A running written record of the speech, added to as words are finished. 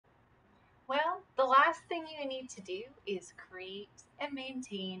last thing you need to do is create and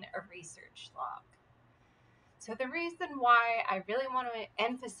maintain a research log. So the reason why I really want to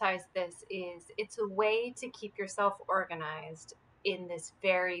emphasize this is it's a way to keep yourself organized in this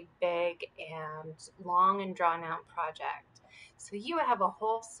very big and long and drawn out project. So you have a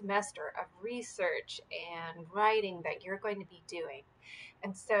whole semester of research and writing that you're going to be doing.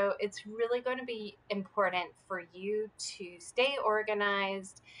 And so it's really going to be important for you to stay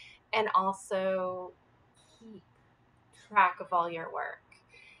organized and also keep track of all your work,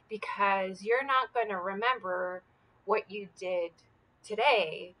 because you're not going to remember what you did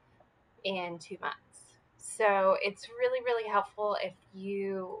today in 2 months. So it's really, really helpful if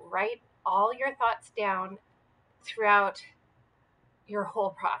you write all your thoughts down throughout your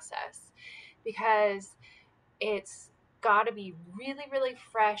whole process, because it's got to be really, really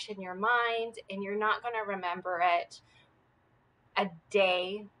fresh in your mind, and you're not going to remember it a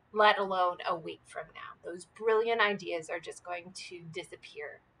day, let alone a week from now. Those brilliant ideas are just going to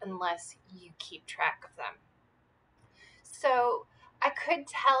disappear unless you keep track of them. So I could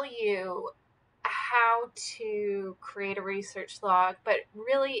tell you how to create a research log, but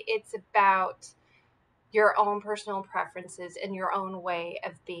really it's about your own personal preferences and your own way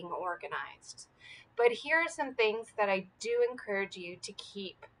of being organized. But here are some things that I do encourage you to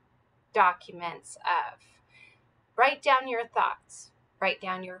keep documents of. Write down your thoughts. Write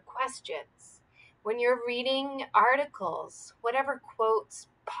down your questions. When you're reading articles, whatever quotes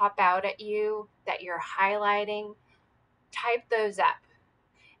pop out at you that you're highlighting, type those up.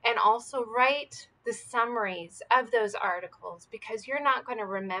 And also write the summaries of those articles, because you're not going to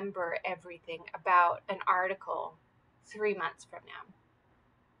remember everything about an article 3 months from now.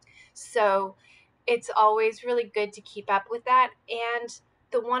 So it's always really good to keep up with that. And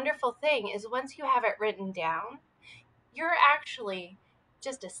the wonderful thing is, once you have it written down, you're actually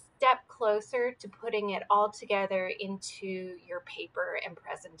just a step closer to putting it all together into your paper and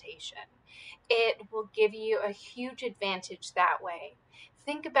presentation. It will give you a huge advantage that way.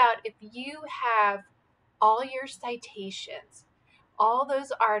 Think about if you have all your citations, all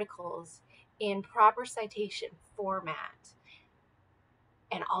those articles in proper citation format,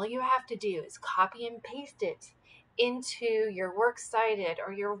 and all you have to do is copy and paste it into your works cited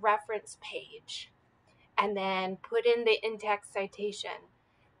or your reference page, and then put in the in-text citation.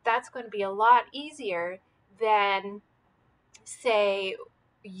 That's going to be a lot easier than, say,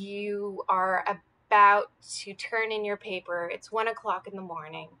 you are about to turn in your paper, it's 1 o'clock in the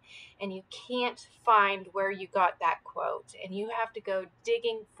morning, and you can't find where you got that quote, and you have to go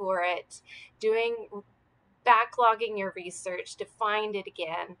digging for it, backlogging your research to find it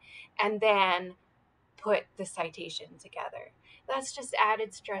again, and then put the citation together. That's just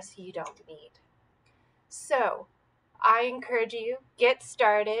added stress you don't need. So I encourage you, get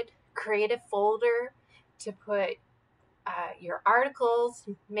started, create a folder to put your articles,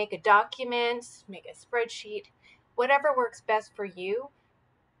 make a document, make a spreadsheet, whatever works best for you.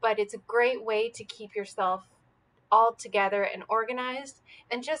 But it's a great way to keep yourself all together and organized.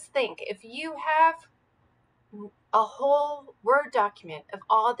 And just think, if you have a whole Word document of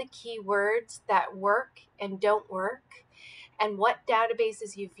all the keywords that work and don't work, and what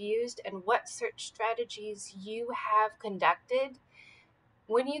databases you've used and what search strategies you have conducted,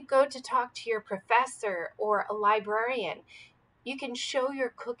 when you go to talk to your professor or a librarian, you can show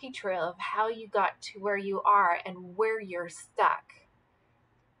your cookie trail of how you got to where you are and where you're stuck.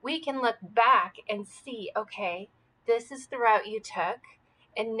 We can look back and see, okay, this is the route you took,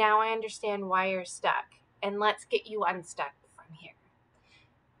 and now I understand why you're stuck, and let's get you unstuck from here.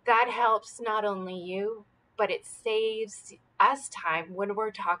 That helps not only you, but it saves us time when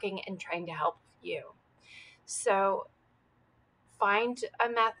we're talking and trying to help you. So find a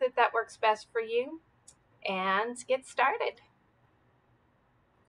method that works best for you and get started.